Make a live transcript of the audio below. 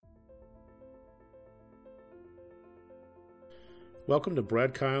Welcome to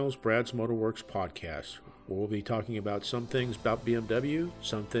Brad Kyle's Brad's Motorworks podcast, where we'll be talking about some things about BMW,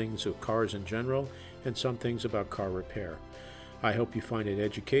 some things of cars in general, and some things about car repair. I hope you find it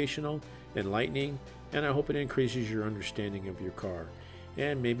educational, enlightening, and I hope it increases your understanding of your car.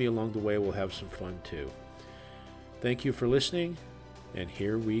 And maybe along the way we'll have some fun too. Thank you for listening, and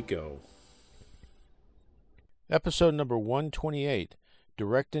here we go. Episode number 128,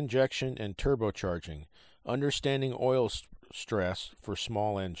 Direct Injection and Turbocharging, Understanding Oil Stress for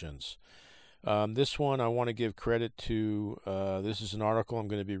Small Engines. This one I want to give credit to. This is an article I'm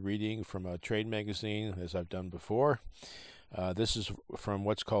going to be reading from a trade magazine, as I've done before. This is from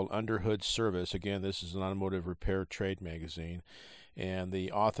what's called Underhood Service. Again, this is an automotive repair trade magazine, and the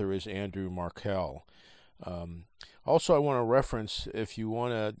author is Andrew Markel. Also, I want to reference, if you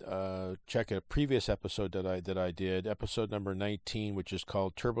want to check a previous episode that I did, episode number 19, which is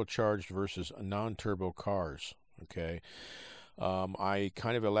called Turbocharged versus Non-Turbo Cars. Okay. I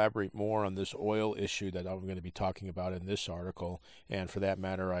kind of elaborate more on this oil issue that I'm going to be talking about in this article, and for that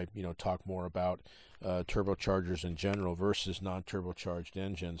matter, I talk more about turbochargers in general versus non-turbocharged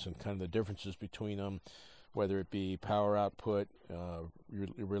engines and kind of the differences between them, whether it be power output,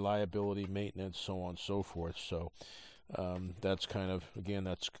 reliability, maintenance, so on and so forth. So that's kind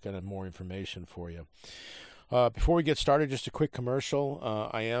of more information for you. Before we get started, just a quick commercial.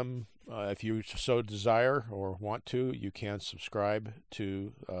 I am, if you so desire or want to, you can subscribe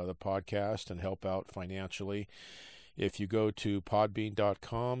to the podcast and help out financially. If you go to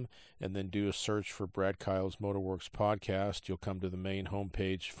podbean.com and then do a search for Brad Kyle's Motorworks podcast, you'll come to the main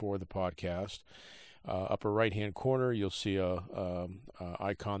homepage for the podcast. Upper right-hand corner, you'll see a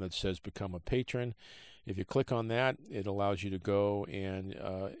icon that says Become a Patron. If you click on that, it allows you to go, and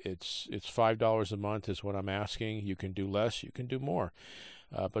it's $5 a month is what I'm asking. You can do less, you can do more.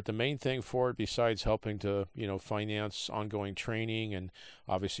 But the main thing for it, besides helping to finance ongoing training and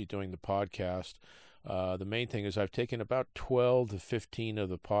obviously doing the podcast, the main thing is I've taken about 12 to 15 of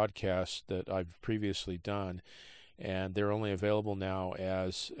the podcasts that I've previously done, and they're only available now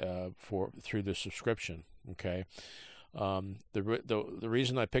as through the subscription. Okay. The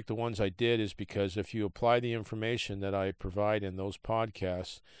reason I picked the ones I did is because if you apply the information that I provide in those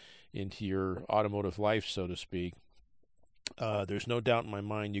podcasts into your automotive life, so to speak, there's no doubt in my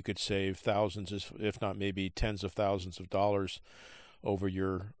mind you could save thousands, if not maybe tens of thousands of dollars over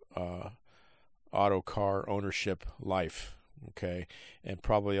your auto car ownership life. Okay, and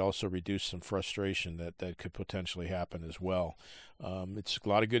probably also reduce some frustration that could potentially happen as well. It's a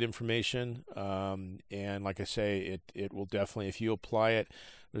lot of good information, and like I say, it will definitely, if you apply it,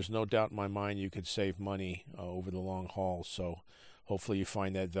 there's no doubt in my mind you could save money over the long haul. So hopefully you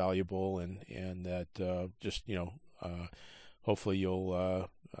find that valuable, and that hopefully you'll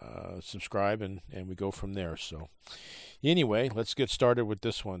subscribe, and we go from there. So anyway, let's get started with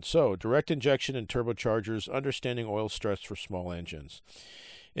this one. So, direct injection and turbochargers, understanding oil stress for small engines.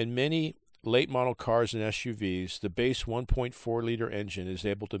 In many late model cars and SUVs, the base 1.4-liter engine is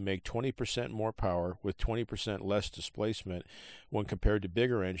able to make 20% more power with 20% less displacement when compared to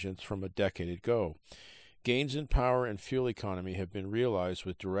bigger engines from a decade ago. Gains in power and fuel economy have been realized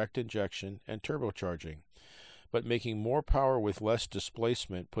with direct injection and turbocharging. But making more power with less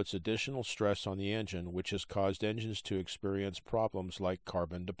displacement puts additional stress on the engine, which has caused engines to experience problems like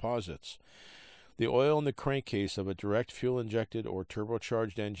carbon deposits. The oil in the crankcase of a direct fuel-injected or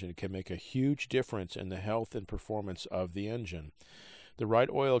turbocharged engine can make a huge difference in the health and performance of the engine. The right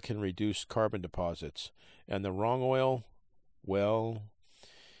oil can reduce carbon deposits, and the wrong oil, well,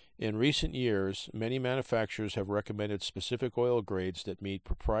 in recent years, many manufacturers have recommended specific oil grades that meet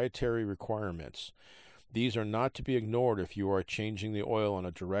proprietary requirements. These are not to be ignored if you are changing the oil on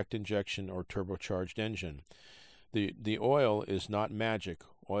a direct injection or turbocharged engine. The oil is not magic.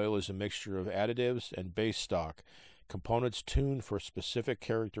 Oil is a mixture of additives and base stock, components tuned for specific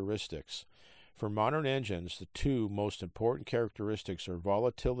characteristics. For modern engines, the two most important characteristics are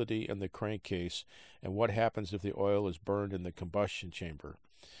volatility in the crankcase and what happens if the oil is burned in the combustion chamber.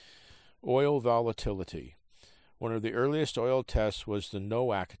 Oil volatility. One of the earliest oil tests was the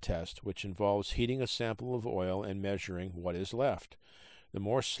NOAC test, which involves heating a sample of oil and measuring what is left. The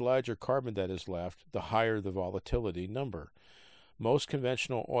more sludge or carbon that is left, the higher the volatility number. Most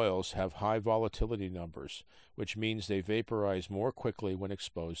conventional oils have high volatility numbers, which means they vaporize more quickly when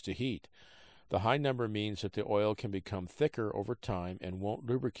exposed to heat. The high number means that the oil can become thicker over time and won't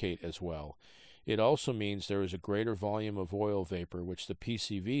lubricate as well. It also means there is a greater volume of oil vapor which the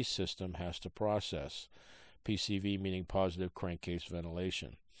PCV system has to process. PCV meaning positive crankcase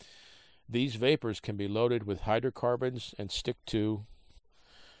ventilation. These vapors can be loaded with hydrocarbons and stick to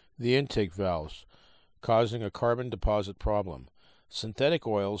the intake valves, causing a carbon deposit problem. Synthetic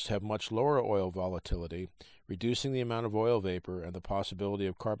oils have much lower oil volatility, reducing the amount of oil vapor and the possibility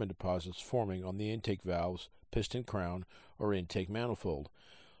of carbon deposits forming on the intake valves, piston crown, or intake manifold.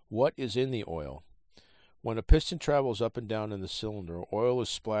 What is in the oil? When a piston travels up and down in the cylinder, oil is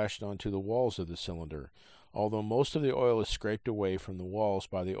splashed onto the walls of the cylinder. Although most of the oil is scraped away from the walls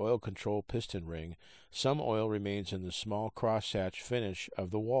by the oil control piston ring, some oil remains in the small crosshatch finish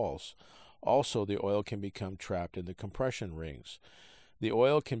of the walls. Also, the oil can become trapped in the compression rings. The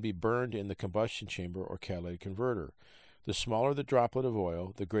oil can be burned in the combustion chamber or catalytic converter. The smaller the droplet of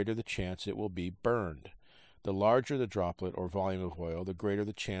oil, the greater the chance it will be burned. The larger the droplet or volume of oil, the greater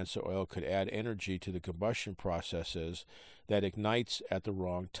the chance the oil could add energy to the combustion processes that ignites at the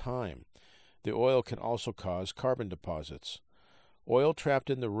wrong time. The oil can also cause carbon deposits. Oil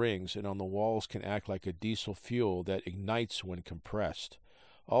trapped in the rings and on the walls can act like a diesel fuel that ignites when compressed.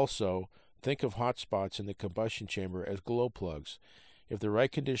 Also, think of hot spots in the combustion chamber as glow plugs. If the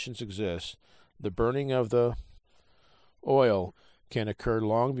right conditions exist, the burning of the oil can occur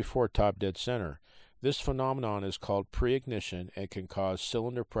long before top dead center. This phenomenon is called pre-ignition and can cause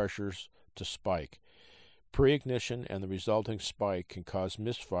cylinder pressures to spike. Pre-ignition and the resulting spike can cause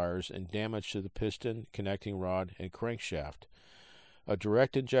misfires and damage to the piston, connecting rod, and crankshaft. A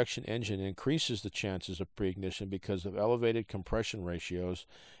direct injection engine increases the chances of pre-ignition because of elevated compression ratios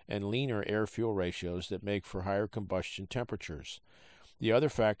and leaner air-fuel ratios that make for higher combustion temperatures. The other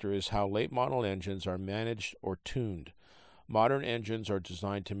factor is how late-model engines are managed or tuned. Modern engines are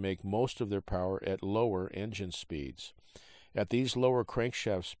designed to make most of their power at lower engine speeds. At these lower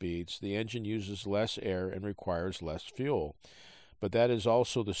crankshaft speeds, the engine uses less air and requires less fuel. But that is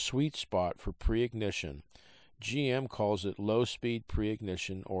also the sweet spot for pre-ignition. GM calls it low-speed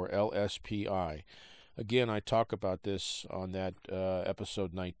pre-ignition, or LSPI. Again, I talk about this on that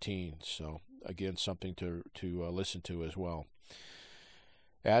episode 19, so again, something to listen to as well.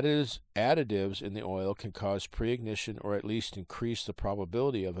 Additives in the oil can cause pre-ignition or at least increase the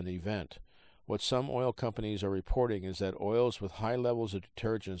probability of an event. What some oil companies are reporting is that oils with high levels of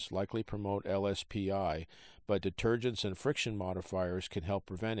detergents likely promote LSPI, but detergents and friction modifiers can help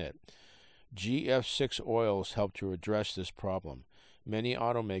prevent it. GF6 oils help to address this problem. Many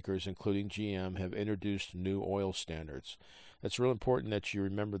automakers, including GM, have introduced new oil standards. It's real important that you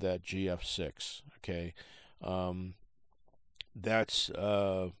remember that GF6, okay? That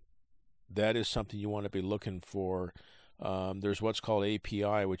is something you want to be looking for. There's what's called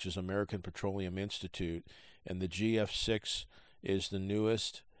API, which is American Petroleum Institute, and the GF6 is the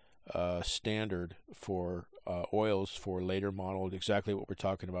newest standard for oils for later model, exactly what we're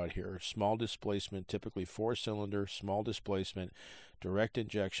talking about here. Small displacement, typically 4-cylinder, small displacement, direct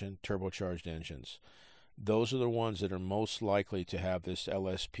injection, turbocharged engines. Those are the ones that are most likely to have this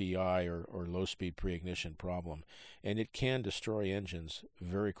LSPI or low-speed pre-ignition problem. And it can destroy engines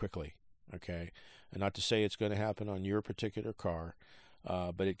very quickly, okay? And not to say it's going to happen on your particular car,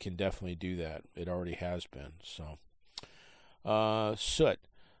 but it can definitely do that. It already has been. So, soot.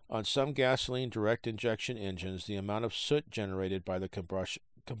 On some gasoline direct injection engines, the amount of soot generated by the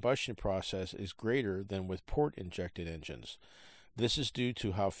combustion process is greater than with port-injected engines. This is due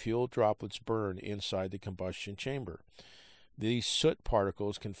to how fuel droplets burn inside the combustion chamber. These soot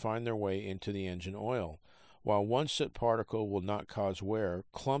particles can find their way into the engine oil. While one soot particle will not cause wear,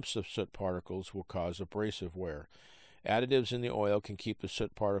 clumps of soot particles will cause abrasive wear. Additives in the oil can keep the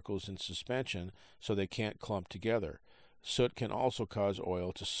soot particles in suspension so they can't clump together. Soot can also cause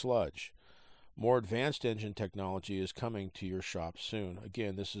oil to sludge. More advanced engine technology is coming to your shop soon.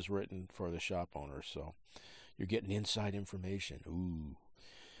 Again, this is written for the shop owners, so you're getting inside information. Ooh.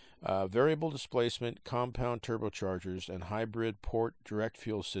 Variable displacement, compound turbochargers, and hybrid port direct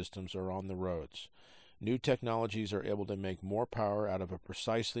fuel systems are on the roads. New technologies are able to make more power out of a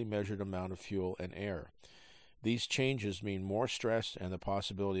precisely measured amount of fuel and air. These changes mean more stress and the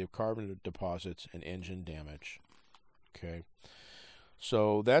possibility of carbon deposits and engine damage. Okay,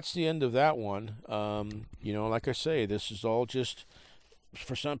 so that's the end of that one. Like I say, this is all just,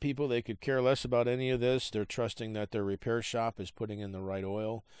 for some people, they could care less about any of this. They're trusting that their repair shop is putting in the right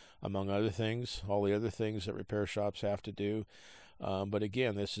oil, among other things, all the other things that repair shops have to do. But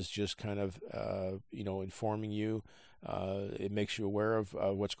again, this is just kind of, informing you. It makes you aware of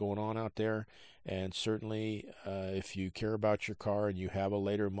what's going on out there. And certainly, if you care about your car and you have a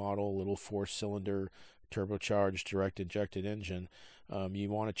later model, little 4-cylinder turbocharged direct injected engine, you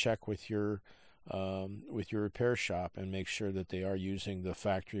want to check with your repair shop and make sure that they are using the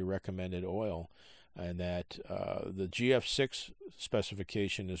factory recommended oil, and that the GF6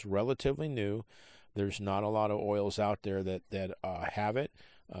 specification is relatively new. There's not a lot of oils out there that have it,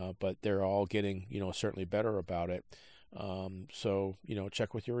 but they're all getting certainly better about it. So,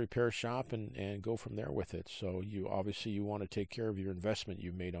 check with your repair shop and go from there with it. So you want to take care of your investment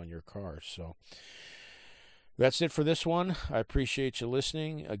you made on your car. So that's it for this one. I appreciate you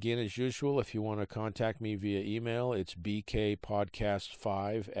listening. Again, as usual, if you want to contact me via email, it's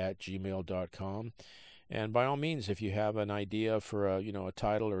bkpodcast5@gmail.com. And by all means, if you have an idea for a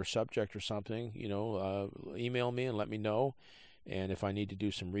title or a subject or something, email me and let me know. And if I need to do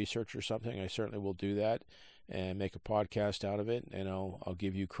some research or something, I certainly will do that and make a podcast out of it. And I'll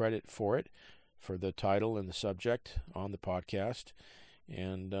give you credit for it, for the title and the subject on the podcast.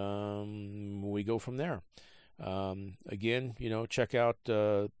 And we go from there. Again, check out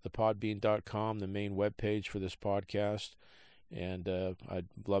the podbean.com, the main webpage for this podcast. And I'd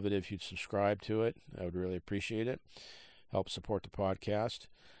love it if you'd subscribe to it. I would really appreciate it. Help support the podcast.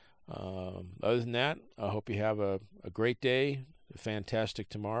 Other than that, I hope you have a great day, a fantastic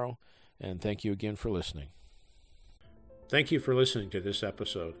tomorrow, and thank you again for listening. Thank you for listening to this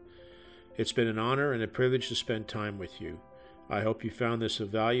episode. It's been an honor and a privilege to spend time with you. I hope you found this of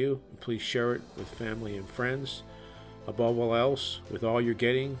value. Please share it with family and friends. Above all else, with all you're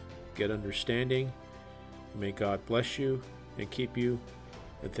getting, get understanding. May God bless you and keep you,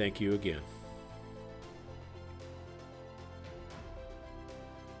 and thank you again.